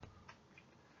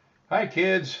Hi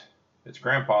kids, it's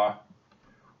Grandpa.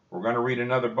 We're going to read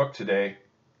another book today.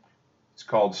 It's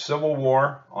called Civil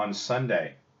War on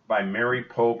Sunday by Mary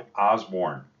Pope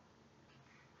Osborne.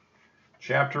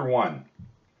 Chapter 1,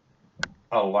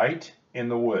 A Light in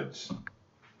the Woods.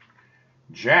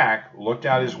 Jack looked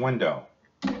out his window.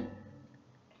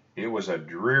 It was a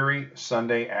dreary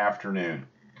Sunday afternoon.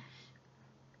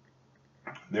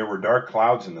 There were dark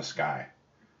clouds in the sky.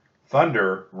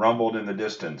 Thunder rumbled in the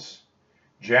distance.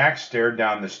 Jack stared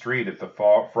down the street at the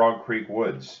Frog Creek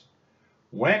woods.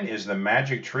 When is the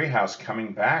magic treehouse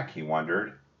coming back, he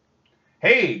wondered.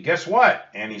 Hey, guess what?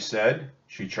 Annie said.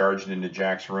 She charged into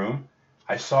Jack's room.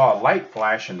 I saw a light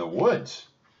flash in the woods.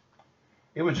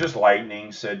 It was just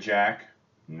lightning, said Jack.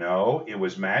 No, it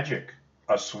was magic.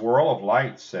 A swirl of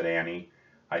light, said Annie.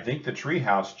 I think the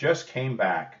treehouse just came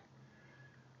back.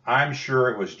 I'm sure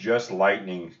it was just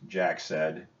lightning, Jack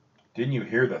said. Didn't you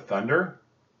hear the thunder?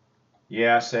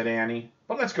 Yeah, said Annie,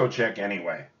 but let's go check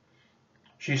anyway.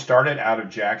 She started out of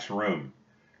Jack's room.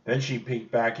 Then she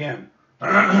peeked back in.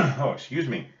 Oh, excuse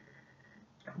me.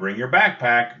 Bring your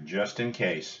backpack, just in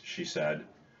case, she said.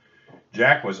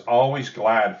 Jack was always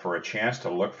glad for a chance to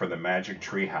look for the magic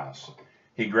treehouse.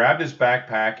 He grabbed his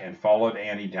backpack and followed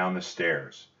Annie down the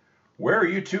stairs. Where are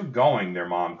you two going? Their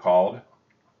mom called.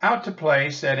 Out to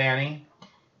play, said Annie.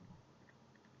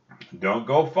 Don't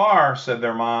go far, said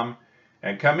their mom,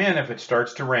 and come in if it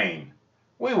starts to rain.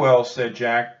 We will, said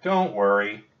Jack. Don't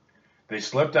worry. They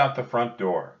slipped out the front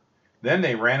door. Then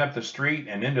they ran up the street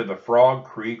and into the Frog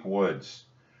Creek woods.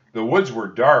 The woods were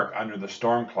dark under the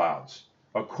storm clouds.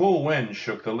 A cool wind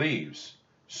shook the leaves.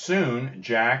 Soon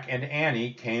Jack and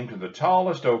Annie came to the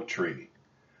tallest oak tree.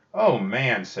 Oh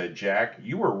man, said Jack,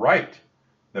 you were right.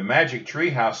 The magic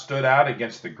treehouse stood out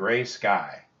against the gray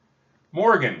sky.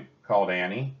 Morgan, called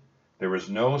Annie. There was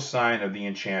no sign of the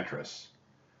enchantress.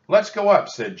 Let's go up,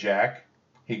 said Jack.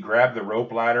 He grabbed the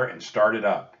rope ladder and started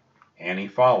up. Annie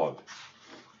followed.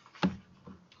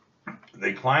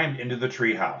 They climbed into the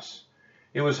treehouse.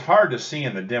 It was hard to see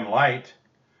in the dim light.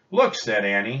 Look, said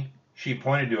Annie. She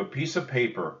pointed to a piece of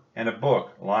paper and a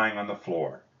book lying on the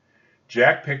floor.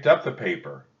 Jack picked up the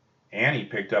paper. Annie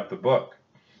picked up the book.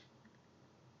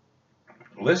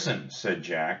 Listen, said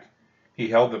Jack. He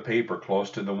held the paper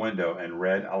close to the window and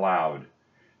read aloud.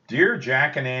 Dear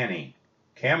Jack and Annie,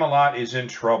 Camelot is in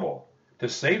trouble. To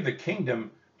save the kingdom,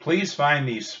 please find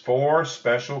these 4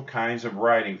 special kinds of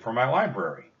writing for my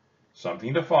library.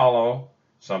 Something to follow,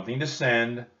 something to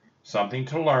send, something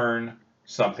to learn,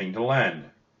 something to lend.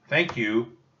 Thank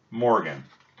you, Morgan.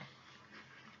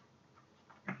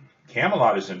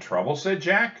 Camelot is in trouble, said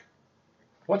Jack.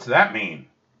 What's that mean?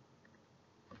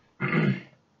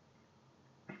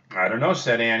 I don't know,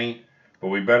 said Annie, but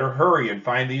we better hurry and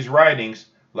find these writings.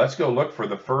 Let's go look for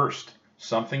the first,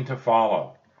 something to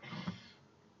follow.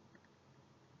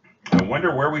 I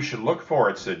wonder where we should look for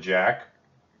it, said Jack.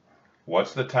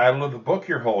 What's the title of the book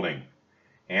you're holding?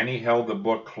 Annie held the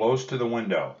book close to the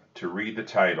window to read the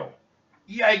title.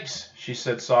 Yikes, she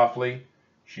said softly.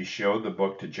 She showed the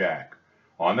book to Jack.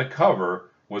 On the cover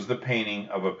was the painting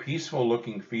of a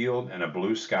peaceful-looking field and a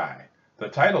blue sky. The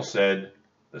title said,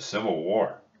 The Civil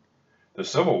War. The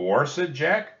Civil War, said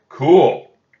Jack.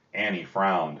 Cool. Annie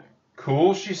frowned.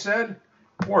 Cool, she said.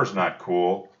 War's not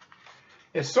cool.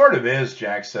 It sort of is,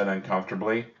 Jack said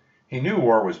uncomfortably. He knew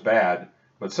war was bad,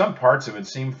 but some parts of it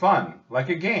seemed fun, like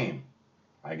a game.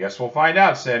 I guess we'll find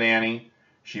out, said Annie.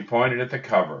 She pointed at the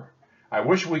cover. I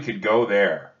wish we could go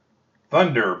there.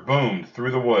 Thunder boomed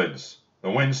through the woods. The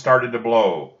wind started to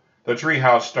blow. The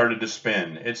treehouse started to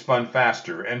spin. It spun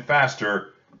faster and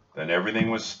faster. Then everything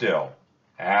was still.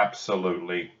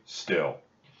 Absolutely still.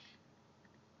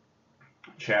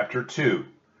 Chapter 2,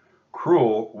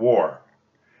 Cruel War.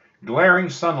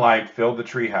 Glaring sunlight filled the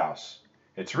treehouse.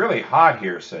 It's really hot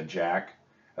here, said Jack.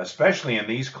 Especially in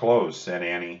these clothes, said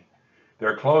Annie.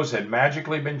 Their clothes had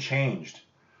magically been changed.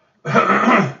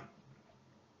 Annie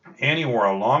wore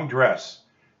a long dress.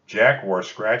 Jack wore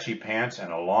scratchy pants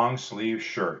and a long-sleeved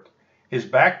shirt. His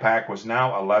backpack was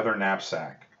now a leather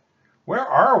knapsack. Where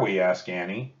are we? Asked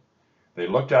Annie. They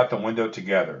looked out the window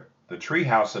together. The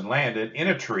treehouse had landed in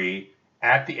a tree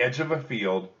at the edge of a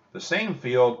field, the same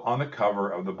field on the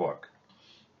cover of the book.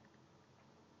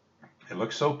 It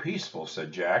looks so peaceful,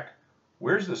 said Jack.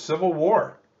 Where's the Civil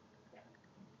War?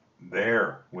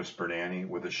 There, whispered Annie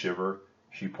with a shiver.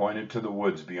 She pointed to the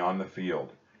woods beyond the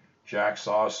field. Jack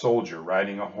saw a soldier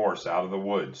riding a horse out of the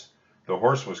woods. The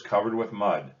horse was covered with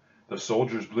mud. The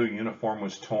soldier's blue uniform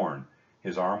was torn.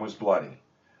 His arm was bloody.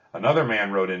 Another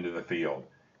man rode into the field.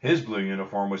 His blue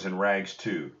uniform was in rags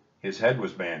too. His head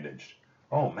was bandaged.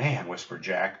 Oh man, whispered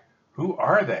Jack. Who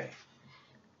are they?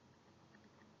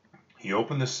 He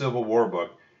opened the Civil War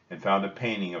book and found a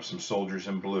painting of some soldiers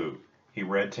in blue. He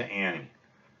read to Annie.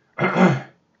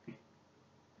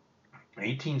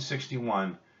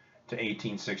 1861 to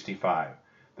 1865.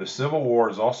 The Civil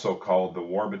War is also called the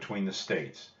War Between the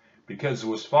States because it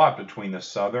was fought between the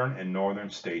southern and northern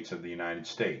states of the United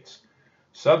States.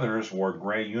 Southerners wore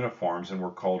gray uniforms and were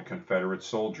called Confederate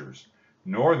soldiers.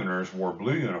 Northerners wore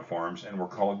blue uniforms and were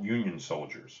called Union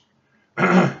soldiers.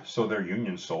 So they're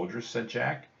Union soldiers, said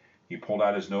Jack. He pulled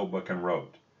out his notebook and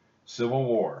wrote, Civil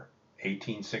War,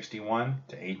 1861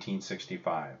 to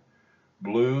 1865.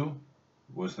 Blue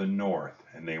was the North,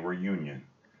 and they were Union.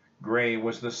 Gray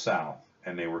was the South,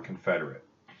 and they were Confederate.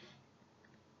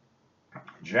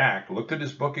 Jack looked at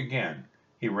his book again.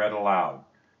 He read aloud.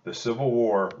 The Civil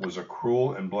War was a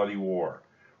cruel and bloody war.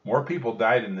 More people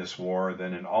died in this war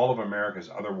than in all of America's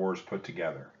other wars put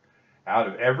together. Out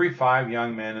of every 5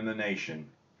 young men in the nation,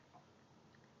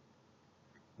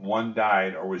 1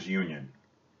 died or was Union.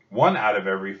 1 out of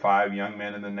every 5 young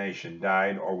men in the nation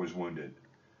died or was wounded.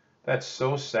 That's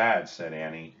so sad, said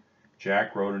Annie.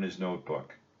 Jack wrote in his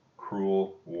notebook,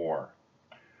 Cruel War.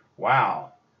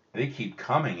 Wow, they keep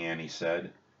coming, Annie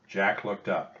said. Jack looked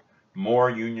up. More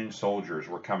Union soldiers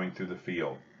were coming through the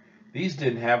field. These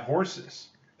didn't have horses.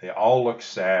 They all looked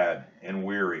sad and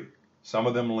weary. Some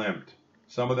of them limped.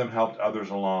 Some of them helped others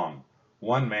along.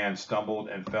 One man stumbled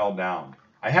and fell down.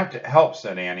 I have to help,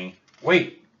 said Annie.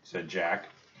 Wait, said Jack.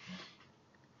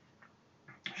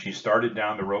 She started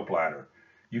down the rope ladder.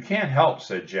 You can't help,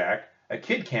 said Jack. A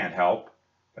kid can't help.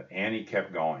 But Annie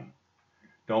kept going.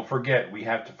 Don't forget, we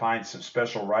have to find some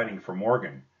special writing for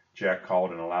Morgan, Jack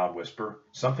called in a loud whisper.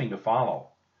 Something to follow.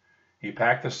 He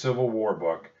packed the Civil War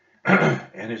book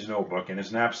and his notebook in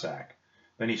his knapsack.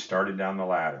 Then he started down the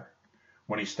ladder.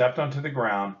 When he stepped onto the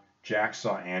ground, Jack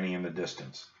saw Annie in the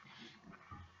distance.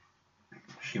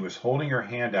 She was holding her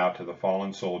hand out to the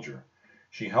fallen soldier.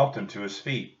 She helped him to his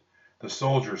feet. The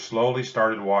soldier slowly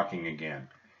started walking again.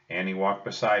 Annie walked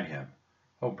beside him.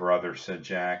 Oh, brother, said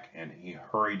Jack, and he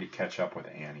hurried to catch up with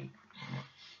Annie.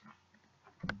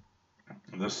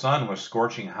 The sun was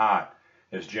scorching hot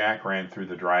as Jack ran through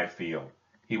the dry field.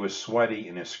 He was sweaty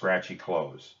in his scratchy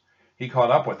clothes. He caught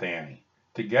up with Annie.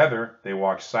 Together, they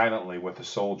walked silently with the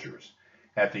soldiers.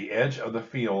 At the edge of the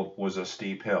field was a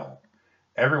steep hill.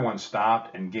 Everyone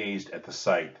stopped and gazed at the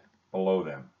sight below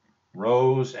them.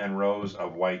 Rows and rows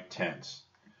of white tents.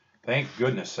 Thank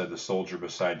goodness, said the soldier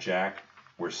beside Jack.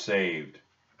 We're saved.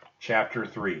 Chapter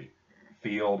 3,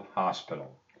 Field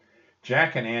Hospital.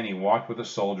 Jack and Annie walked with the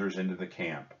soldiers into the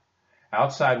camp.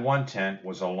 Outside one tent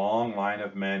was a long line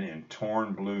of men in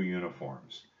torn blue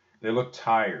uniforms. They looked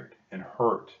tired and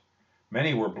hurt.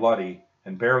 Many were bloody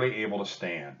and barely able to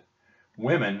stand.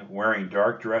 Women wearing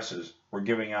dark dresses were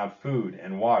giving out food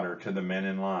and water to the men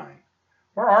in line.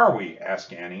 Where are we?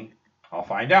 Asked Annie. I'll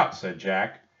find out, said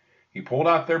Jack. He pulled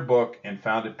out their book and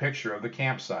found a picture of the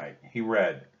campsite. He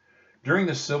read, During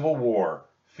the Civil War,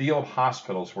 field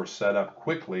hospitals were set up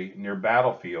quickly near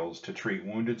battlefields to treat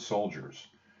wounded soldiers.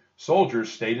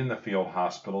 Soldiers stayed in the field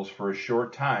hospitals for a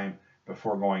short time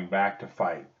before going back to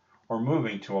fight, or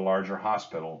moving to a larger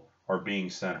hospital, or being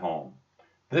sent home.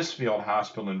 This field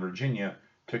hospital in Virginia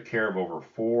took care of over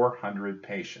 400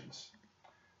 patients.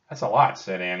 That's a lot,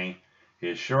 said Annie.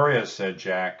 It sure is, said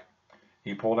Jack.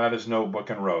 He pulled out his notebook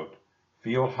and wrote,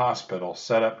 Field hospital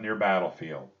set up near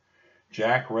battlefield.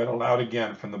 Jack read aloud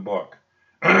again from the book.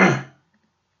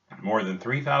 More than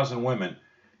 3,000 women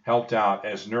helped out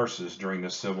as nurses during the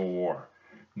Civil War.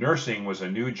 Nursing was a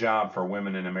new job for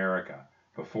women in America.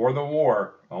 Before the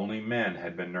war, only men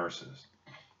had been nurses.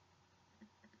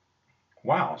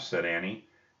 Wow, said Annie.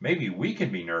 Maybe we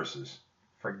can be nurses.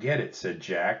 Forget it, said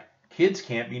Jack. Kids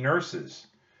can't be nurses.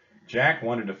 Jack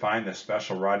wanted to find the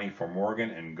special writing for Morgan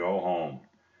and go home.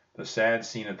 The sad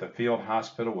scene at the field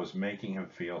hospital was making him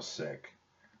feel sick.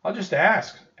 I'll just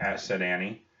ask, said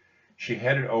Annie. She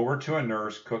headed over to a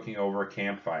nurse cooking over a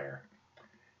campfire.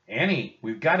 Annie,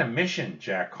 we've got a mission,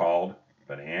 Jack called,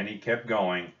 but Annie kept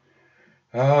going.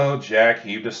 Oh, Jack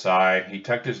heaved a sigh. He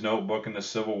tucked his notebook and the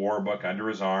Civil War book under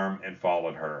his arm and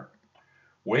followed her.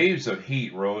 Waves of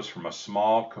heat rose from a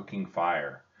small cooking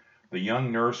fire. The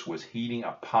young nurse was heating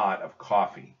a pot of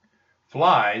coffee.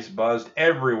 Flies buzzed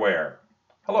everywhere.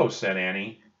 Hello, said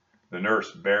Annie. The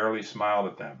nurse barely smiled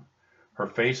at them. Her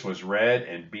face was red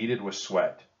and beaded with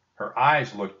sweat. Her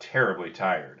eyes looked terribly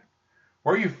tired.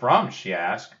 Where are you from? She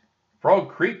asked. Frog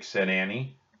Creek, said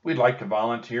Annie. We'd like to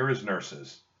volunteer as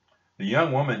nurses. The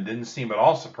young woman didn't seem at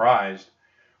all surprised.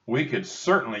 We could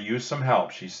certainly use some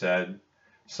help, she said.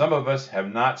 Some of us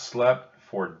have not slept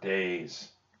for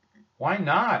days. Why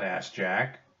not? Asked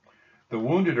Jack. The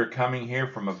wounded are coming here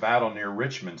from a battle near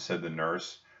Richmond, said the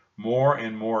nurse. More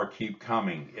and more keep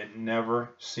coming. It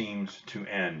never seems to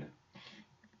end.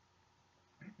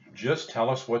 Just tell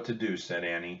us what to do, said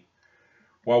Annie.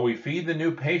 While we feed the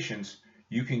new patients,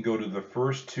 you can go to the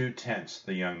first 2 tents,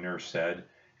 the young nurse said,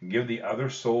 and give the other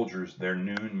soldiers their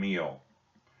noon meal.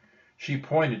 She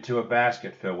pointed to a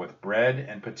basket filled with bread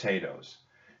and potatoes.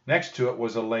 Next to it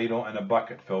was a ladle and a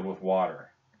bucket filled with water.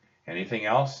 Anything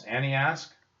else? Annie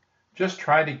asked. Just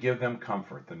try to give them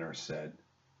comfort, the nurse said.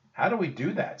 How do we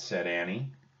do that? Said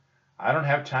Annie. I don't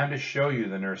have time to show you,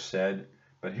 the nurse said,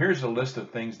 but here's a list of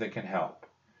things that can help.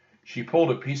 She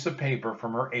pulled a piece of paper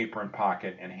from her apron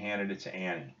pocket and handed it to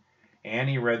Annie.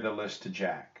 Annie read the list to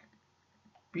Jack.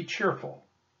 Be cheerful.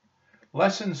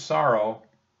 Lessen sorrow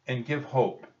and give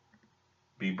hope.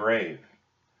 Be brave.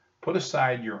 Put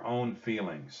aside your own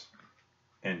feelings.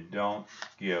 And don't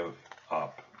give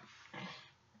up.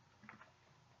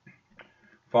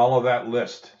 Follow that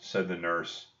list, said the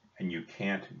nurse, and you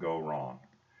can't go wrong.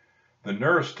 The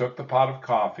nurse took the pot of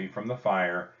coffee from the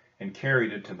fire and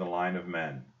carried it to the line of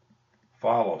men.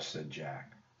 Follow, said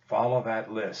Jack. Follow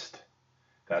that list.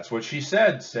 That's what she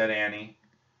said Annie.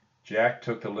 Jack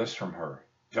took the list from her.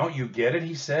 Don't you get it,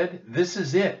 he said. This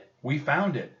is it. We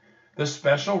found it. The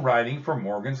special writing for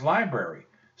Morgan's library.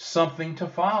 Something to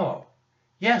follow.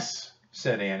 Yes,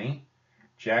 said Annie.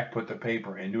 Jack put the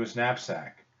paper into his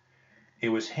knapsack. It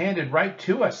was handed right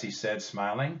to us, he said,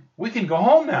 smiling. We can go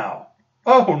home now.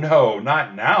 Oh, no,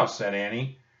 not now, said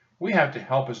Annie. We have to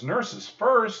help as nurses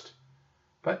first.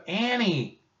 But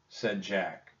Annie, said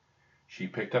Jack. She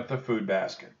picked up the food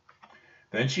basket.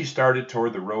 Then she started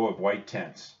toward the row of white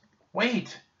tents.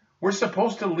 Wait, we're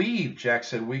supposed to leave, Jack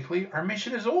said weakly. Our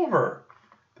mission is over.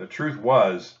 The truth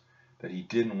was that he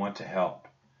didn't want to help.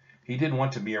 He didn't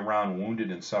want to be around wounded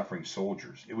and suffering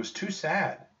soldiers. It was too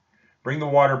sad. Bring the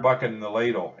water bucket and the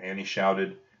ladle, Annie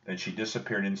shouted. Then she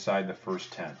disappeared inside the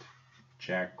first tent.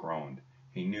 Jack groaned.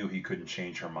 He knew he couldn't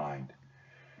change her mind.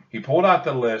 He pulled out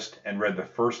the list and read the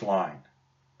first line.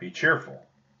 Be cheerful.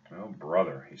 Oh,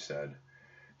 brother, he said.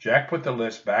 Jack put the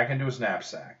list back into his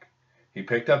knapsack. He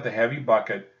picked up the heavy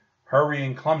bucket,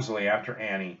 hurrying clumsily after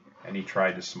Annie, and he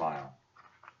tried to smile.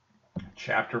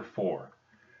 Chapter 4.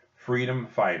 Freedom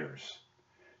Fighters.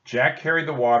 Jack carried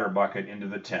the water bucket into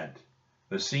the tent.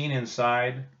 The scene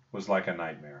inside was like a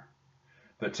nightmare.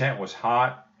 The tent was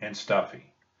hot and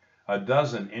stuffy. A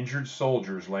dozen injured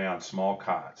soldiers lay on small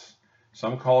cots.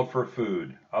 Some called for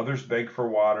food, others begged for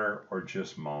water, or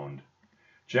just moaned.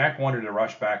 Jack wanted to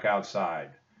rush back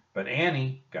outside, but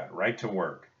Annie got right to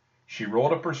work. She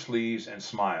rolled up her sleeves and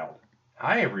smiled.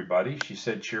 Hi, everybody, she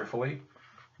said cheerfully.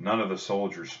 None of the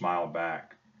soldiers smiled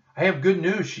back. I have good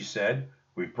news, she said.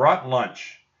 We've brought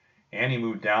lunch. Annie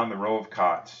moved down the row of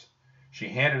cots. She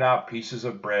handed out pieces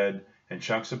of bread and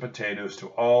chunks of potatoes to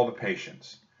all the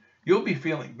patients. You'll be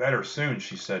feeling better soon,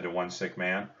 she said to one sick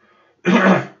man.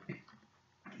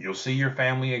 You'll see your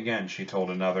family again, she told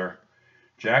another.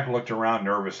 Jack looked around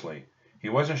nervously. He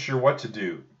wasn't sure what to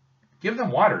do. Give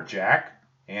them water, Jack,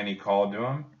 Annie called to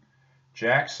him.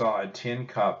 Jack saw a tin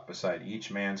cup beside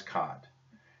each man's cot.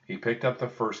 He picked up the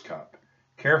first cup.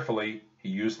 Carefully, he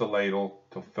used the ladle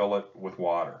to fill it with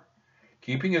water.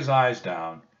 Keeping his eyes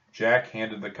down, Jack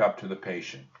handed the cup to the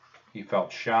patient. He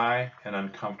felt shy and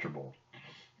uncomfortable.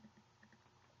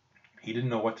 He didn't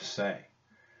know what to say.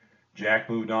 Jack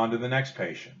moved on to the next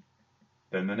patient,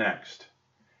 then the next.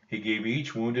 He gave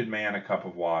each wounded man a cup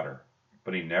of water,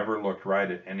 but he never looked right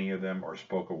at any of them or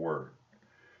spoke a word.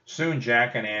 Soon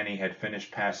Jack and Annie had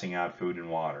finished passing out food and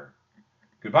water.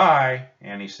 Goodbye,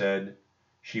 Annie said.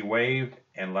 She waved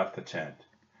and left the tent.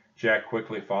 Jack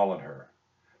quickly followed her.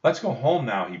 Let's go home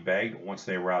now, he begged once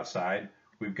they were outside.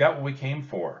 We've got what we came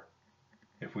for.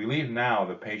 If we leave now,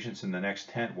 the patients in the next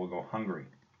tent will go hungry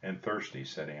and thirsty,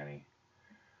 said Annie.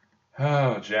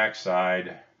 Oh, Jack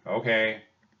sighed. Okay,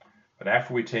 but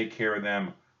after we take care of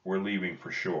them, we're leaving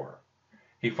for sure.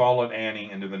 He followed Annie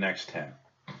into the next tent.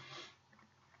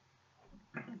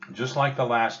 Just like the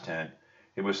last tent,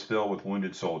 it was filled with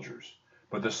wounded soldiers.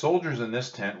 But the soldiers in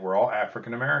this tent were all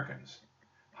African Americans.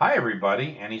 Hi,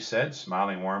 everybody, Annie said,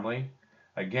 smiling warmly.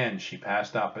 Again, she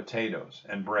passed out potatoes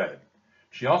and bread.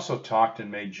 She also talked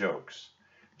and made jokes.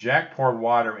 Jack poured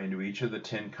water into each of the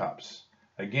tin cups.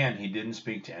 Again, he didn't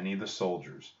speak to any of the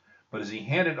soldiers, but as he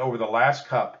handed over the last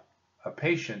cup, a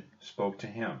patient spoke to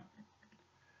him.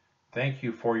 Thank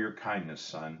you for your kindness,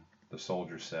 son, the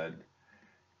soldier said.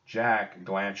 Jack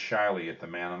glanced shyly at the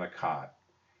man on the cot.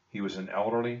 He was an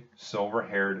elderly,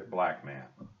 silver-haired black man.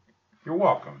 You're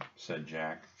welcome, said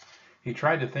Jack. He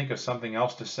tried to think of something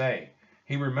else to say.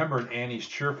 He remembered Annie's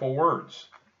cheerful words.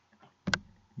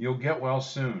 You'll get well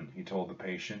soon, he told the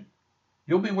patient.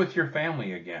 You'll be with your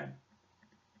family again.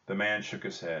 The man shook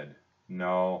his head.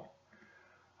 No,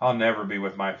 I'll never be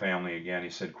with my family again, he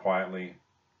said quietly.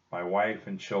 My wife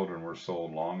and children were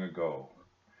sold long ago.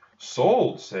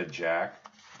 Sold, said Jack.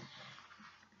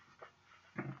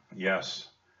 Yes,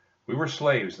 we were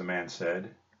slaves, the man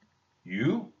said.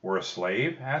 You were a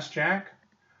slave? Asked Jack.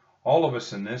 All of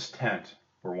us in this tent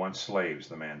were once slaves,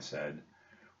 the man said.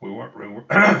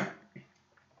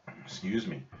 Excuse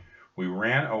me. We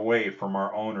ran away from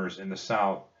our owners in the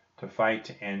South to fight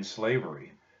to end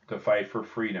slavery, to fight for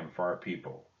freedom for our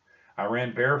people. I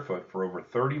ran barefoot for over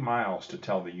 30 miles to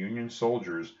tell the Union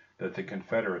soldiers that the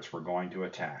Confederates were going to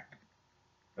attack.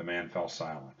 The man fell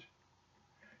silent.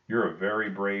 You're a very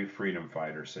brave freedom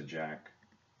fighter, said Jack.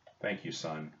 Thank you,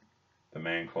 son. The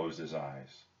man closed his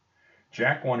eyes.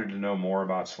 Jack wanted to know more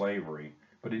about slavery,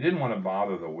 but he didn't want to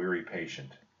bother the weary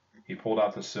patient. He pulled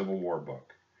out the Civil War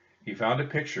book. He found a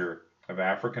picture of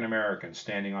African Americans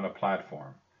standing on a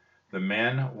platform. The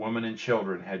men, women, and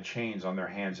children had chains on their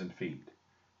hands and feet.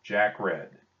 Jack read,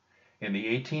 in the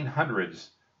 1800s,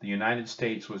 the United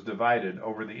States was divided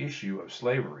over the issue of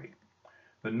slavery.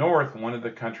 The North wanted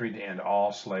the country to end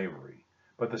all slavery,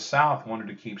 but the South wanted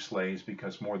to keep slaves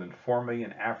because more than 4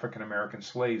 million African American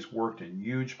slaves worked in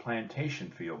huge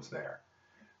plantation fields there.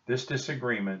 This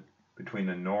disagreement between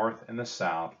the North and the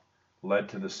South led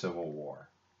to the Civil War.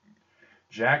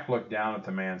 Jack looked down at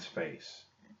the man's face.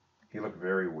 He looked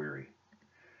very weary.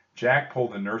 Jack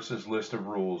pulled the nurse's list of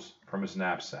rules from his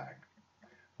knapsack.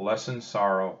 Lessen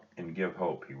sorrow and give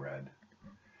hope, he read.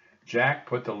 Jack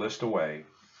put the list away.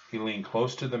 He leaned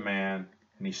close to the man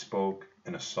and he spoke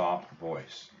in a soft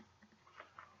voice.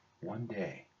 One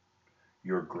day,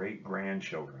 your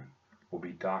great-grandchildren will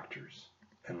be doctors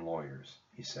and lawyers,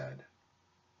 he said.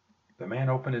 The man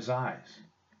opened his eyes.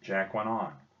 Jack went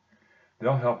on.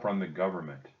 They'll help run the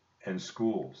government and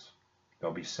schools.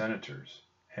 They'll be senators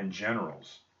and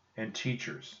generals and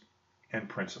teachers and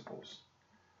principals.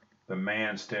 The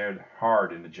man stared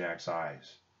hard into Jack's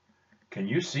eyes. Can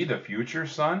you see the future,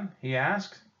 son? He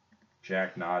asked.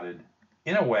 Jack nodded.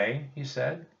 In a way, he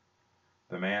said.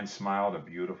 The man smiled a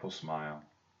beautiful smile.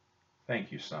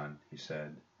 Thank you, son, he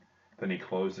said. Then he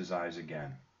closed his eyes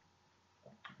again.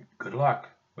 Good luck,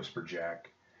 whispered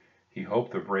Jack. He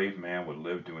hoped the brave man would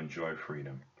live to enjoy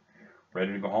freedom.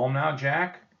 Ready to go home now,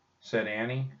 Jack? Said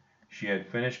Annie. She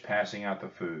had finished passing out the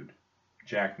food.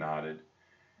 Jack nodded.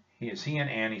 As he and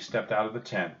Annie stepped out of the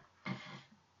tent,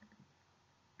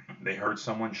 they heard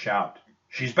someone shout,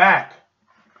 She's back!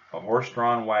 A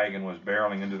horse-drawn wagon was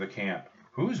barreling into the camp.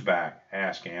 Who's back?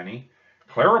 Asked Annie.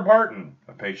 Clara Barton,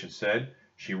 a patient said.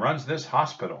 She runs this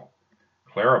hospital.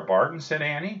 Clara Barton? Said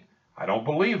Annie. I don't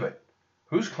believe it.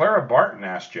 Who's Clara Barton?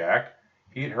 Asked Jack.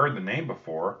 He had heard the name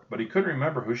before, but he couldn't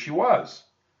remember who she was.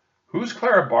 Who's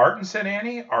Clara Barton? Said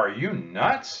Annie. Are you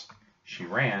nuts? She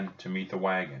ran to meet the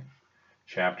wagon.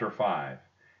 Chapter 5.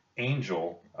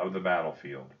 Angel of the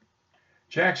Battlefield.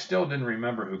 Jack still didn't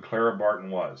remember who Clara Barton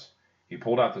was. He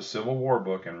pulled out the Civil War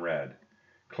book and read.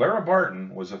 Clara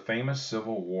Barton was a famous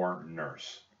Civil War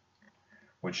nurse.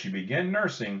 When she began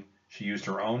nursing, she used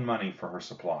her own money for her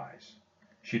supplies.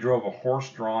 She drove a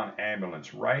horse-drawn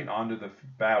ambulance right onto the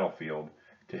battlefield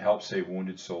to help save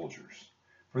wounded soldiers.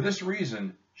 For this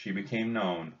reason, she became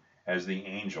known as the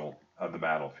Angel of the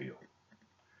Battlefield.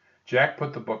 Jack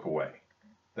put the book away.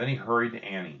 Then he hurried to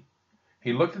Annie.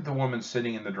 He looked at the woman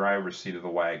sitting in the driver's seat of the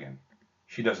wagon.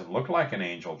 She doesn't look like an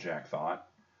angel, Jack thought.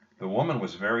 The woman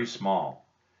was very small.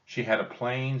 She had a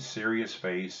plain, serious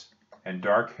face and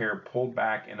dark hair pulled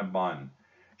back in a bun.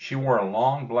 She wore a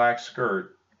long black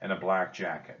skirt and a black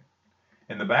jacket.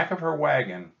 In the back of her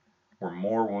wagon were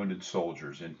more wounded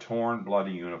soldiers in torn,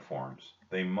 bloody uniforms.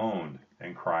 They moaned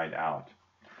and cried out.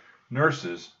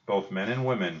 Nurses, both men and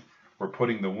women, were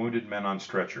putting the wounded men on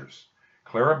stretchers.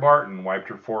 Clara Barton wiped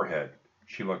her forehead.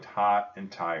 She looked hot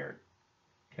and tired.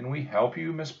 Can we help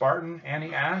you, Miss Barton?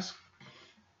 Annie asked.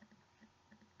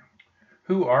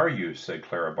 Who are you? Said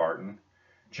Clara Barton.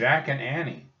 Jack and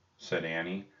Annie, said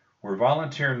Annie. We're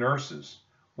volunteer nurses.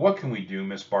 What can we do,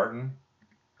 Miss Barton?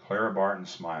 Clara Barton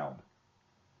smiled.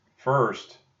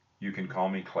 First, you can call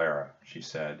me Clara, she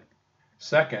said.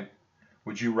 Second,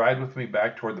 would you ride with me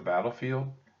back toward the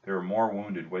battlefield? There are more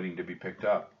wounded waiting to be picked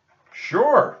up.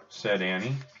 Sure, said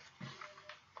Annie.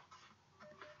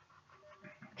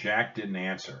 Jack didn't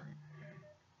answer.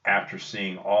 After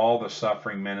seeing all the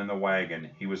suffering men in the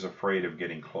wagon, he was afraid of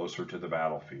getting closer to the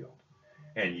battlefield.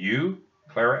 And you?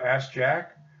 Clara asked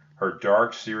Jack. Her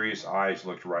dark, serious eyes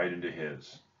looked right into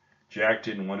his. Jack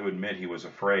didn't want to admit he was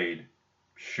afraid.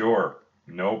 Sure,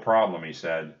 no problem, he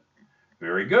said.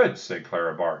 Very good, said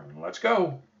Clara Barton. Let's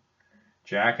go.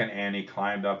 Jack and Annie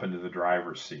climbed up into the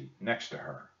driver's seat next to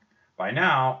her. By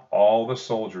now, all the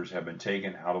soldiers had been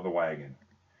taken out of the wagon.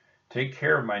 Take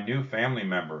care of my new family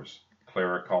members,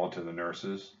 Clara called to the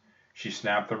nurses. She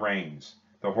snapped the reins.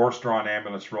 The horse-drawn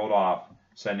ambulance rolled off,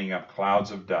 sending up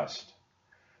clouds of dust.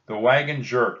 The wagon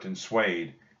jerked and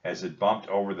swayed as it bumped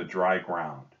over the dry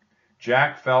ground.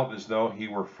 Jack felt as though he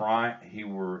were frying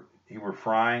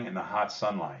in the hot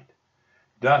sunlight.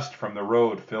 Dust from the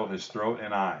road filled his throat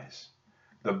and eyes.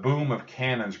 The boom of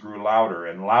cannons grew louder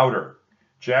and louder.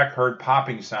 Jack heard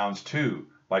popping sounds too,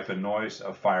 like the noise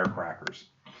of firecrackers.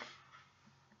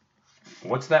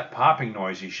 What's that popping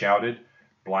noise? He shouted,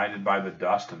 blinded by the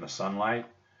dust and the sunlight.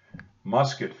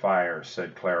 Musket fire,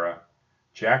 said Clara.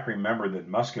 Jack remembered that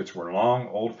muskets were long,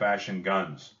 old-fashioned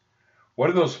guns. What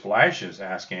are those flashes?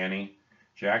 Asked Annie.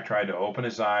 Jack tried to open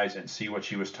his eyes and see what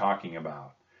she was talking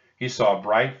about. He saw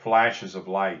bright flashes of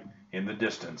light in the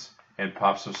distance and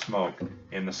puffs of smoke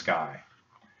in the sky.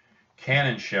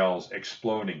 Cannon shells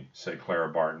exploding, said Clara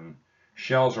Barton.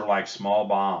 Shells are like small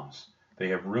bombs. They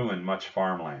have ruined much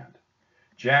farmland.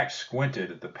 Jack squinted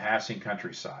at the passing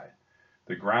countryside.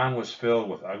 The ground was filled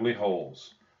with ugly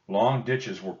holes. Long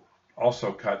ditches were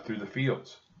also cut through the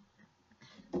fields.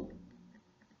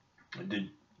 Did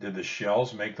the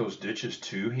shells make those ditches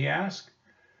too? He asked.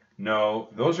 No,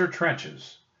 those are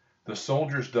trenches. The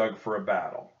soldiers dug for a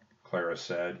battle, Clara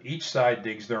said. Each side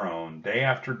digs their own. Day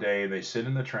after day they sit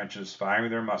in the trenches firing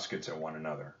their muskets at one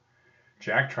another.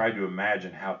 Jack tried to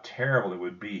imagine how terrible it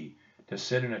would be to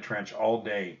sit in a trench all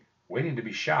day waiting to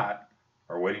be shot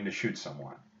or waiting to shoot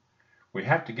someone. We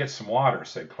have to get some water,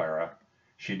 said Clara.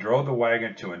 She drove the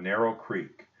wagon to a narrow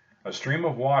creek. A stream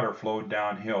of water flowed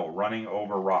downhill, running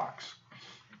over rocks.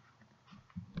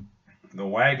 The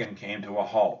wagon came to a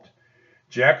halt.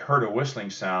 Jack heard a whistling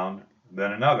sound,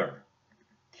 then another.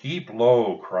 Keep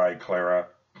low, cried Clara.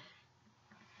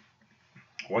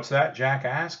 What's that? Jack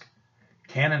asked.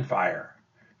 Cannon fire.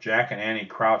 Jack and Annie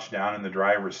crouched down in the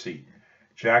driver's seat.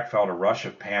 Jack felt a rush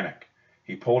of panic.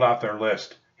 He pulled out their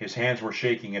list. His hands were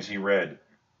shaking as he read,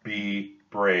 Be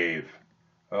brave.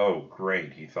 Oh,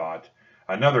 great, he thought.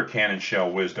 Another cannon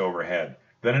shell whizzed overhead.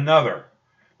 Then another.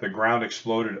 The ground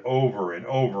exploded over and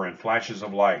over in flashes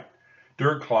of light.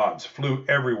 Dirt clods flew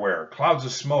everywhere. Clouds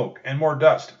of smoke and more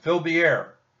dust filled the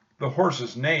air. The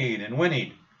horses neighed and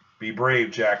whinnied. Be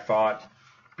brave, Jack thought.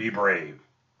 Be brave.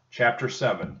 Chapter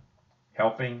 7.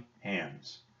 Helping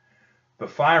Hands. The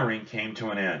firing came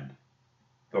to an end.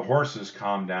 The horses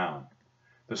calmed down.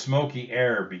 The smoky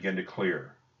air began to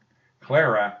clear.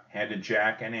 Clara handed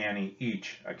Jack and Annie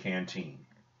each a canteen.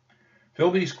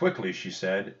 Fill these quickly, she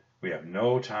said. We have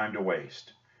no time to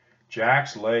waste.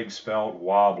 Jack's legs felt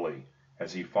wobbly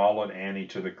as he followed Annie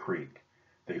to the creek.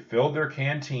 They filled their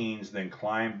canteens, then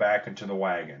climbed back into the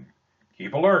wagon.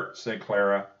 Keep alert, said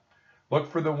Clara. Look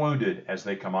for the wounded as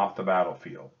they come off the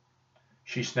battlefield.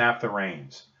 She snapped the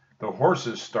reins. The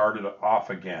horses started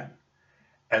off again.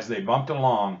 As they bumped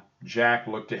along, Jack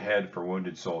looked ahead for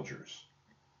wounded soldiers.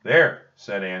 There,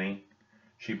 said Annie.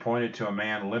 She pointed to a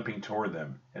man limping toward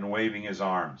them and waving his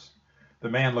arms. The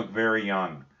man looked very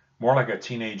young, more like a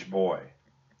teenage boy.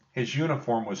 His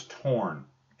uniform was torn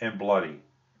and bloody.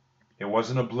 It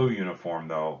wasn't a blue uniform,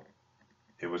 though.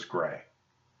 It was gray.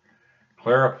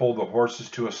 Clara pulled the horses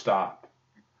to a stop.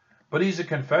 But he's a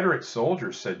Confederate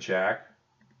soldier, said Jack.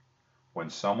 When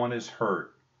someone is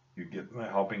hurt, you give them a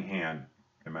helping hand,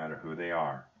 no matter who they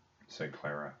are, said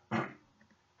Clara.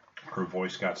 Her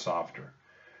voice got softer.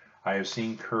 I have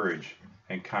seen courage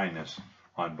and kindness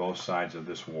on both sides of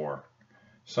this war.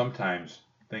 Sometimes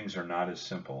things are not as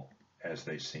simple as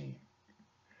they seem.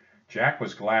 Jack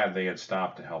was glad they had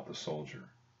stopped to help the soldier.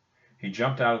 He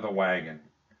jumped out of the wagon.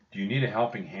 Do you need a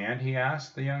helping hand? He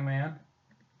asked the young man.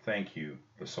 Thank you,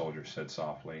 the soldier said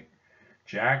softly.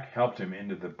 Jack helped him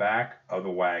into the back of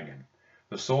the wagon.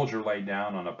 The soldier lay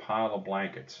down on a pile of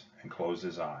blankets and closed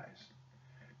his eyes.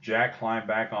 Jack climbed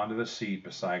back onto the seat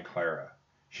beside Clara.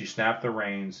 She snapped the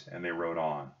reins and they rode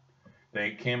on.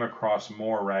 They came across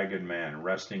more ragged men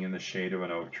resting in the shade of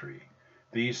an oak tree.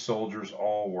 These soldiers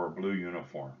all wore blue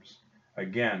uniforms.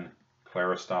 Again,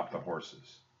 Clara stopped the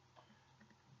horses.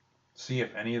 See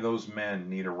if any of those men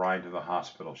need a ride to the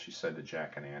hospital, she said to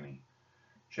Jack and Annie.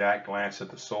 Jack glanced at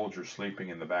the soldier sleeping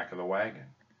in the back of the wagon.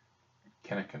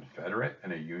 Can a Confederate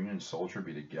and a Union soldier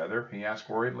be together? He asked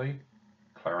worriedly.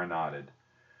 Clara nodded.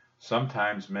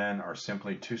 Sometimes men are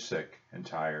simply too sick and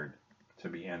tired to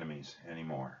be enemies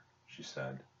anymore, she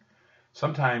said.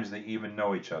 Sometimes they even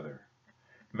know each other.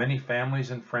 Many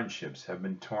families and friendships have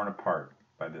been torn apart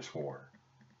by this war.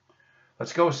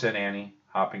 Let's go, said Annie,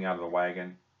 hopping out of the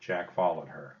wagon. Jack followed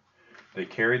her. They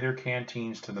carried their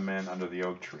canteens to the men under the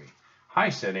oak tree. "Hi,"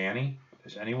 said Annie.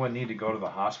 "Does anyone need to go to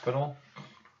the hospital?"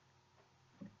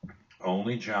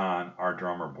 "Only John, our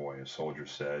drummer boy," a soldier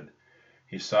said.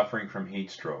 "He's suffering from heat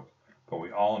stroke, but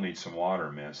we all need some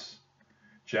water, miss."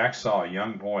 Jack saw a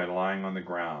young boy lying on the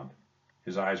ground.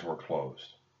 His eyes were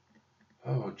closed.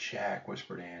 "Oh, Jack,"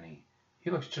 whispered Annie, "he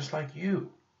looks just like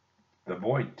you." The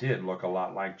boy did look a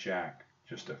lot like Jack,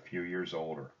 just a few years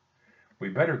older. "We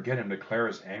better get him to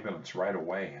Clara's ambulance right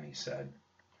away," Annie said.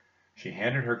 She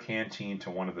handed her canteen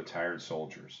to one of the tired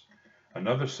soldiers.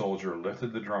 Another soldier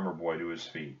lifted the drummer boy to his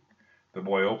feet. The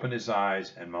boy opened his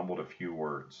eyes and mumbled a few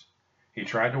words. He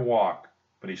tried to walk,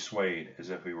 but he swayed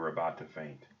as if he were about to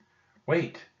faint.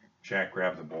 "Wait!" Jack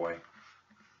grabbed the boy.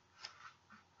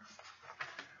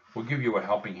 "We'll give you a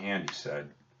helping hand," he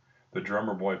said. The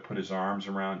drummer boy put his arms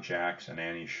around Jack's and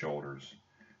Annie's shoulders.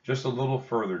 "Just a little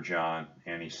further, John,"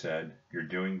 Annie said. "You're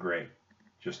doing great.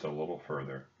 Just a little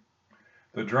further."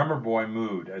 The drummer boy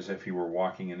moved as if he were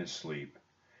walking in his sleep.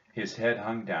 His head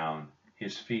hung down,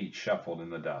 his feet shuffled in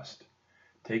the dust.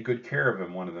 "Take good care of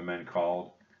him," one of the men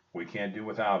called. "We can't do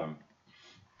without him."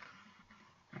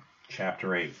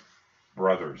 Chapter 8.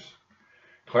 Brothers.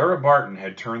 Clara Barton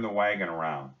had turned the wagon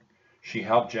around. She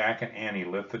helped Jack and Annie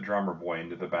lift the drummer boy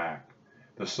into the back.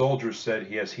 "The soldiers said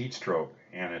he has heat stroke,"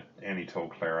 Annie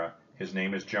told Clara. "His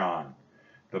name is John."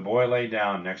 The boy lay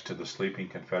down next to the sleeping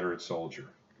Confederate soldier.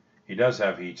 "He does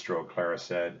have heat stroke," Clara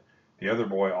said. "The other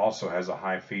boy also has a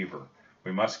high fever.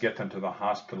 We must get them to the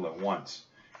hospital at once.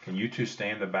 Can you two stay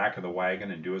in the back of the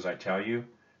wagon and do as I tell you?"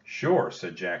 "Sure,"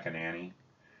 said Jack and Annie.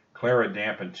 Clara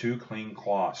dampened 2 clean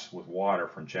cloths with water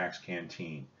from Jack's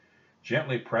canteen.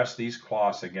 "Gently press these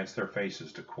cloths against their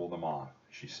faces to cool them off,"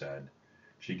 she said.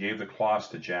 She gave the cloths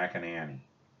to Jack and Annie.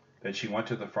 Then she went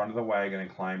to the front of the wagon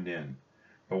and climbed in.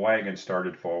 The wagon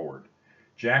started forward.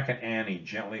 Jack and Annie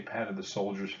gently patted the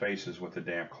soldiers' faces with the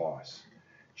damp cloths.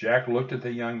 Jack looked at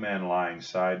the young men lying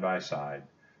side by side.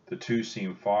 The two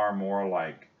seemed far more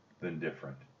alike than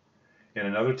different. In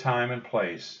another time and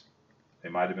place, they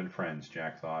might have been friends,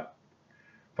 Jack thought.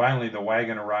 Finally, the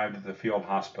wagon arrived at the field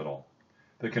hospital.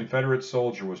 The Confederate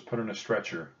soldier was put in a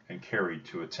stretcher and carried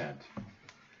to a tent.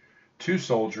 2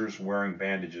 soldiers wearing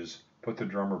bandages put the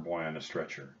drummer boy on a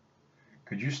stretcher.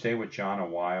 "Could you stay with John a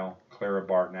while?" Clara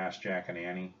Barton asked Jack and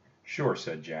Annie. "Sure,"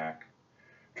 said Jack.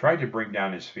 "Try to bring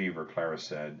down his fever," Clara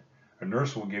said. "A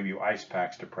nurse will give you ice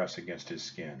packs to press against his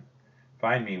skin.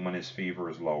 Find me when his fever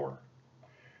is lower."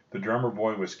 The drummer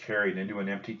boy was carried into an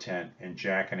empty tent, and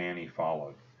Jack and Annie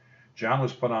followed. John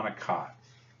was put on a cot.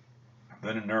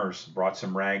 Then a nurse brought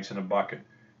some rags and a bucket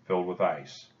filled with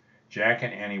ice. Jack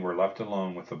and Annie were left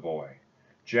alone with the boy.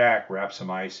 Jack wrapped some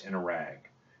ice in a rag.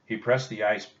 He pressed the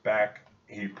ice pack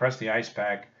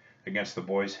against the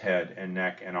boy's head and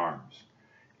neck and arms.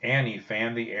 Annie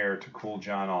fanned the air to cool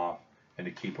John off and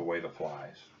to keep away the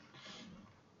flies.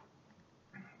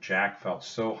 Jack felt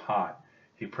so hot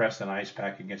he pressed an ice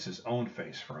pack against his own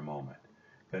face for a moment.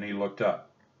 Then he looked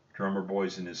up. "Drummer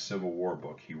boys in his Civil War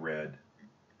book," he read.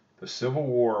 The Civil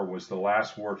War was the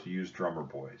last war to use drummer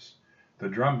boys. The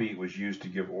drum beat was used to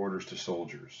give orders to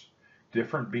soldiers.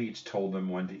 Different beats told them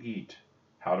when to eat,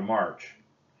 how to march,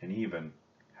 and even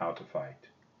how to fight.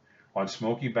 On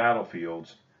smoky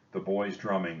battlefields, the boys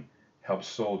drumming helped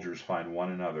soldiers find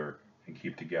one another and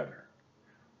keep together.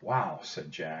 "Wow,"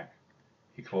 said Jack.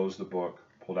 He closed the book,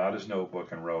 pulled out his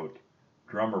notebook, and wrote,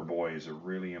 "Drummer boy is a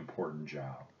really important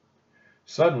job."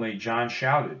 Suddenly, John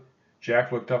shouted.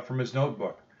 Jack looked up from his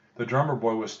notebook. The drummer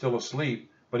boy was still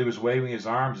asleep, but he was waving his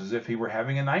arms as if he were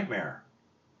having a nightmare.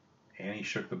 Annie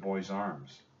shook the boy's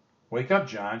arms. "Wake up,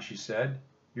 John," she said.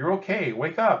 "You're okay.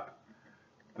 Wake up."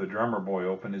 The drummer boy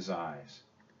opened his eyes.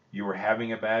 "You were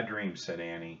having a bad dream," said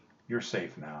Annie. "You're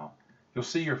safe now. You'll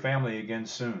see your family again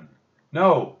soon."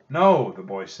 "No, no," the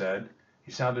boy said.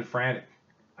 He sounded frantic.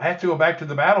 "I have to go back to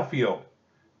the battlefield."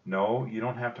 "No, you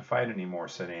don't have to fight anymore,"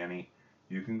 said Annie.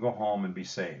 "You can go home and be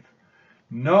safe."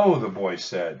 "No," the boy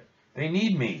said. "They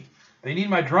need me. They need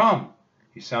my drum."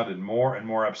 He sounded more and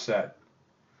more upset.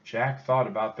 Jack thought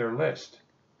about their list.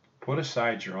 "Put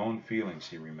aside your own feelings,"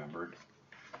 he remembered.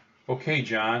 "Okay,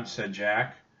 John," said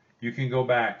Jack. "You can go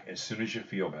back as soon as you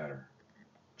feel better."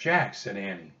 "Jack," said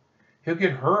Annie, "he'll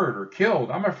get hurt or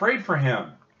killed. I'm afraid for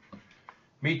him."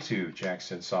 "Me too," Jack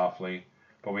said softly.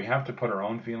 "But we have to put our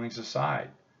own feelings aside.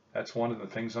 That's one of the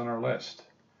things on our list."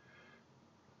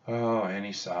 Oh,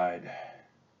 Annie sighed.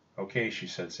 "Okay," she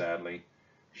said sadly.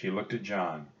 She looked at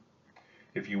John.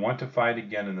 "If you want to fight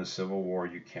again in the Civil War,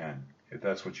 you can, if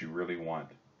that's what you really want."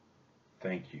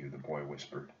 "Thank you," the boy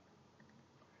whispered.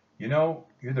 "You know,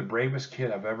 you're the bravest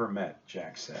kid I've ever met,"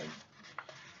 Jack said.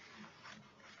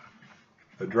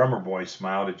 The drummer boy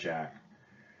smiled at Jack.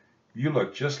 "You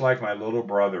look just like my little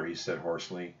brother," he said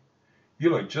hoarsely.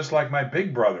 "You look just like my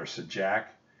big brother," said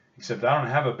Jack. "Except I don't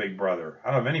have a big brother.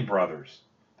 I don't have any brothers."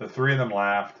 The three of them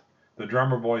laughed. The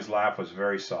drummer boy's laugh was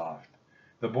very soft.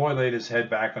 The boy laid his head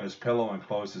back on his pillow and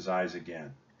closed his eyes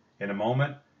again. In a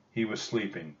moment he was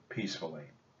sleeping peacefully.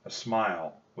 A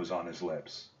smile was on his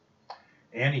lips.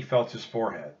 Annie felt his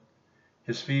forehead.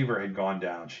 "His fever had gone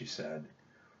down," she said.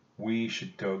 "We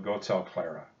should go tell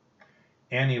Clara."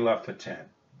 Annie left the tent.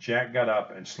 Jack got up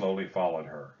and slowly followed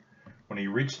her. When he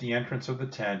reached the entrance of the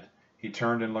tent, he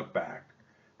turned and looked back.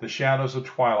 The shadows of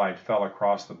twilight fell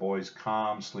across the boy's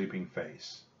calm, sleeping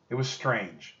face. It was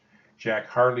strange. Jack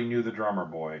hardly knew the drummer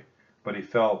boy, but he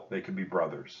felt they could be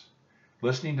brothers.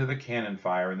 Listening to the cannon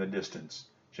fire in the distance,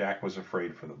 Jack was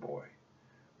afraid for the boy.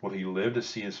 Will he live to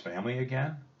see his family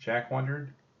again? Jack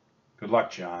wondered. "Good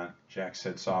luck, John," Jack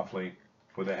said softly.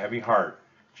 With a heavy heart,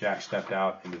 Jack stepped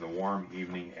out into the warm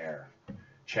evening air.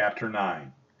 Chapter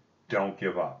 9. Don't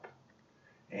Give Up.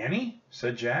 "Annie,"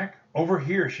 said Jack. "Over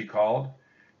here," she called.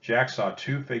 Jack saw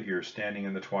two figures standing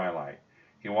in the twilight.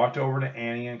 He walked over to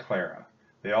Annie and Clara.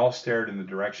 They all stared in the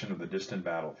direction of the distant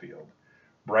battlefield.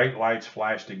 Bright lights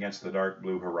flashed against the dark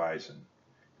blue horizon.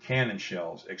 Cannon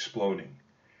shells exploding.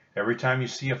 "Every time you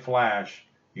see a flash,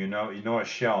 you know a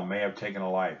shell may have taken a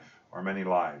life, or many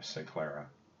lives," said Clara.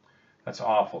 "That's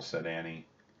awful," said Annie.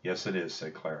 "Yes, it is,"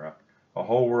 said Clara. "A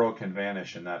whole world can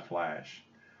vanish in that flash.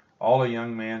 All a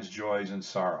young man's joys and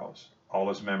sorrows, all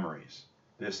his memories.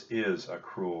 This is a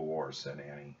cruel war," said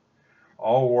Annie.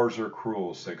 "All wars are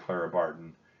cruel," said Clara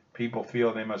Barton. "People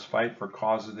feel they must fight for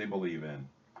causes they believe in,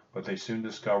 but they soon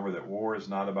discover that war is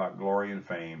not about glory and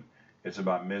fame. It's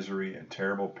about misery and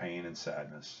terrible pain and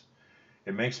sadness."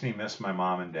 "It makes me miss my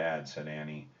mom and dad," said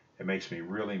Annie. "It makes me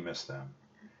really miss them."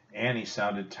 Annie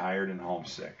sounded tired and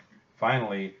homesick.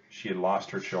 Finally, she had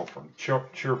lost her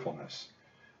cheerfulness.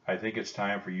 "I think it's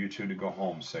time for you two to go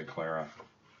home," said Clara.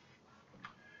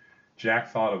 Jack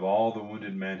thought of all the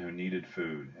wounded men who needed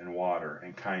food and water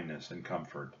and kindness and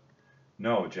comfort.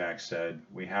 "No," Jack said,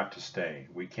 "we have to stay.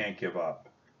 We can't give up.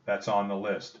 That's on the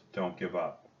list. Don't give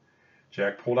up."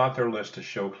 Jack pulled out their list to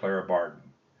show Clara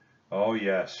Barton. "Oh,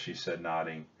 yes," she said,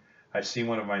 nodding. "I see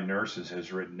one of my nurses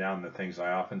has written down the things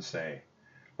I often say.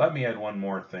 Let me add one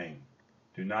more thing.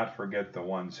 Do not forget the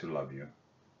ones who love you."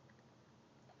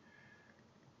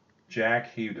 Jack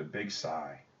heaved a big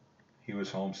sigh. He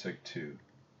was homesick too.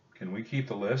 "Can we keep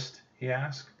the list?" he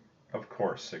asked. "Of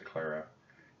course," said Clara.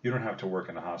 "You don't have to work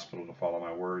in a hospital to follow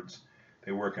my words.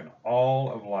 They work in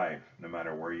all of life, no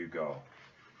matter where you go."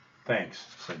 "Thanks,"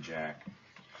 said Jack.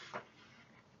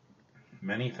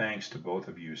 "Many thanks to both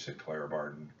of you," said Clara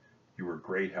Barton. "You were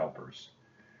great helpers."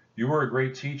 "You were a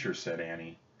great teacher," said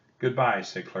Annie. "Goodbye,"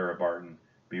 said Clara Barton.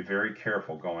 "Be very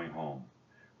careful going home."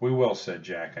 "We will," said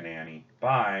Jack and Annie.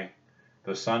 "Bye."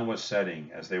 The sun was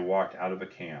setting as they walked out of the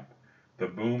camp. The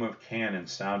boom of cannon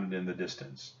sounded in the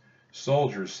distance.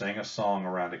 Soldiers sang a song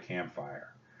around a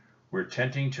campfire. "We're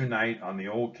tenting tonight on the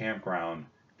old campground.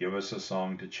 Give us a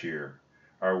song to cheer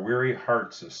our weary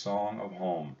hearts, a song of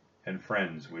home and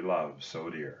friends we love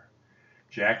so dear."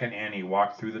 Jack and Annie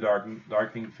walked through the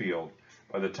darkening field.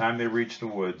 By the time they reached the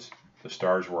woods, the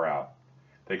stars were out.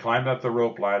 They climbed up the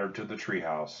rope ladder to the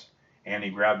treehouse.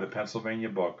 Annie grabbed the Pennsylvania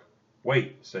book.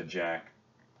 "Wait," said Jack.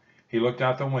 He looked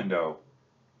out the window.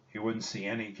 He couldn't see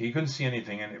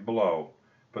anything below,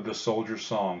 but the soldiers'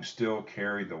 song still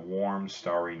carried the warm,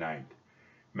 starry night.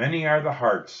 "Many are the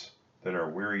hearts that are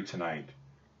weary tonight,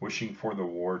 wishing for the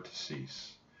war to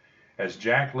cease." As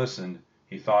Jack listened,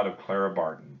 he thought of Clara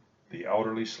Barton, the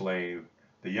elderly slave,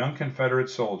 the young Confederate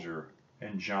soldier,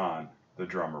 and John, the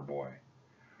drummer boy.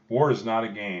 "War is not a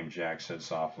game," Jack said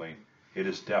softly. "It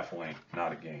is definitely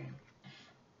not a game."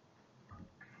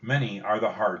 Many are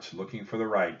the hearts looking for the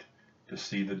right to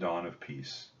see the dawn of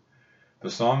peace.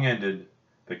 The song ended,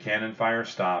 the cannon fire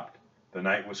stopped, the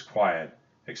night was quiet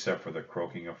except for the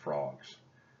croaking of frogs.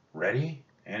 "Ready?"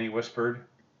 Annie whispered.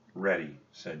 "Ready,"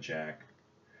 said Jack.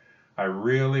 "I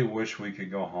really wish we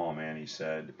could go home," Annie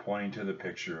said, pointing to the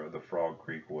picture of the Frog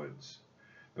Creek woods.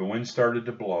 The wind started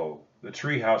to blow. The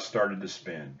treehouse started to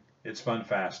spin. It spun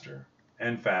faster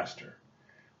and faster.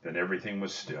 Then everything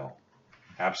was still.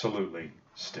 Absolutely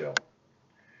still.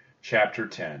 Chapter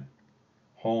 10.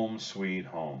 Home, Sweet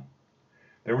Home.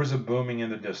 There was a booming in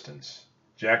the distance.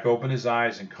 Jack opened his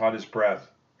eyes and caught his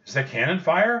breath. "Is that cannon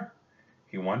fire?"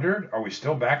 He wondered. "Are we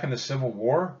still back in the Civil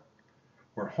War?"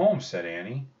 "We're home," said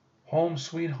Annie. "Home,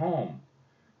 sweet home."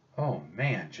 "Oh,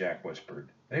 man," Jack whispered.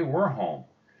 They were home.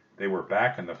 They were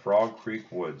back in the Frog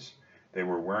Creek woods. They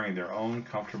were wearing their own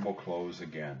comfortable clothes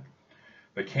again.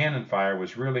 The cannon fire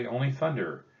was really only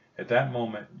thunder. At that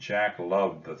moment Jack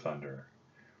loved the thunder.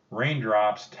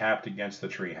 Raindrops tapped against the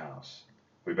treehouse.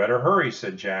 "We better hurry,"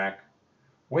 said Jack.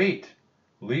 "Wait!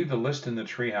 Leave the list in the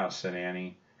treehouse," said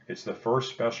Annie. "It's the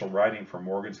first special writing for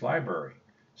Morgan's library.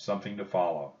 Something to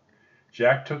follow."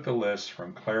 Jack took the list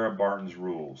from Clara Barton's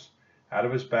rules. Out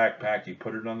of his backpack he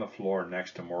put it on the floor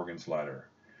next to Morgan's letter.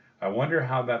 "I wonder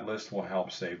how that list will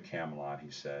help save Camelot,"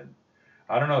 he said.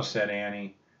 "I don't know," said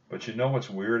Annie, "but you know what's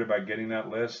weird about getting that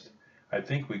list? I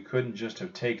think we couldn't just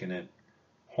have taken it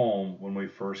home when we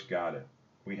first got it.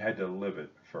 We had to live it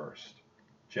first."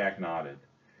 Jack nodded.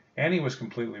 Annie was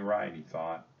completely right, he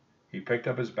thought. He picked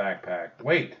up his backpack.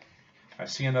 "Wait! I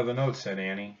see another note," said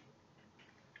Annie.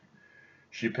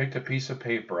 She picked a piece of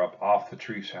paper up off the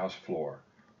treehouse floor.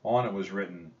 On it was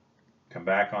written, "Come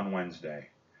back on Wednesday."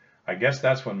 "I guess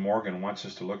that's when Morgan wants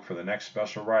us to look for the next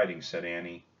special writing," said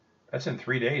Annie. "That's in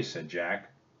 3 days," said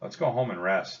Jack. "Let's go home and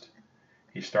rest."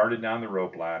 He started down the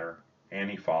rope ladder.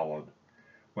 Annie followed.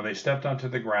 When they stepped onto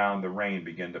the ground, the rain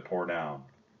began to pour down.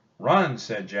 "Run!"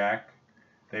 said Jack.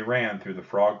 They ran through the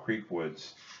Frog Creek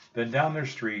woods. Then down their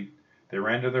street. They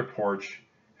ran to their porch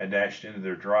and dashed into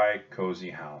their dry,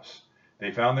 cozy house.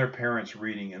 They found their parents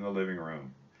reading in the living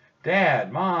room.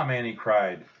 "Dad! Mom!" Annie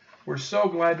cried. "We're so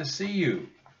glad to see you."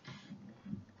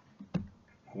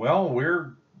 "Well,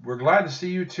 we're glad to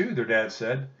see you too," their dad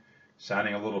said,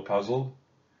 sounding a little puzzled.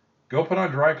 "Go put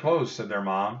on dry clothes," said their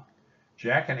mom.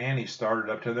 Jack and Annie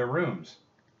started up to their rooms.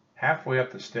 Halfway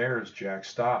up the stairs, Jack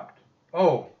stopped.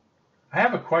 "Oh, I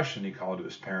have a question," he called to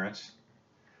his parents.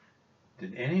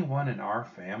 "Did anyone in our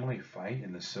family fight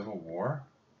in the Civil War?"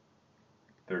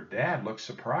 Their dad looked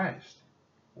surprised.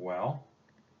 "Well,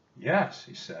 yes,"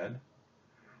 he said.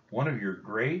 "One of your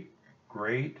great,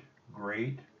 great,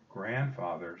 great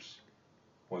grandfathers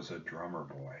was a drummer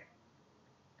boy."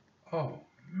 "Oh,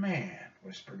 man,"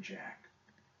 whispered Jack.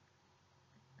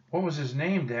 "What was his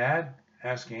name, Dad?"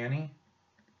 asked Annie.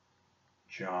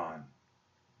 "John,"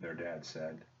 their dad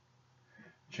said.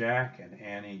 Jack and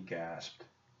Annie gasped.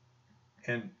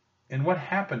 And what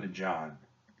happened to John?"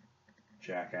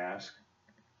 Jack asked.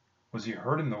 "Was he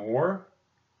hurt in the war?"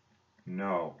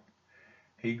 "No.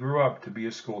 He grew up to be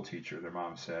a school teacher," their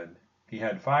mom said. "He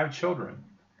had 5 children."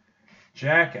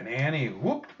 Jack and Annie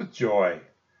whooped with joy.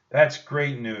 "That's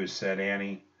great news," said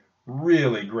Annie.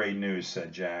 "Really great news,"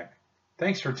 said Jack.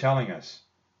 "Thanks for telling us."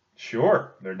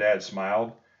 "Sure," their dad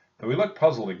smiled, though he looked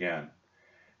puzzled again.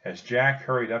 As Jack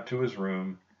hurried up to his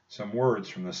room, some words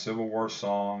from the Civil War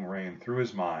song ran through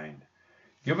his mind.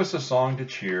 "Give us a song to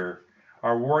cheer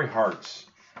our weary hearts,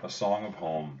 a song of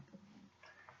home."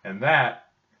 And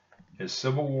that is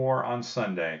Civil War on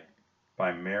Sunday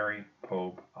by Mary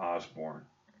Pope Osborne.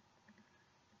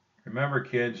 Remember,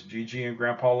 kids, Gigi and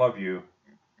Grandpa love you.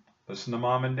 Listen to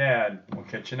Mom and Dad. We'll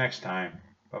catch you next time.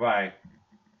 Bye-bye.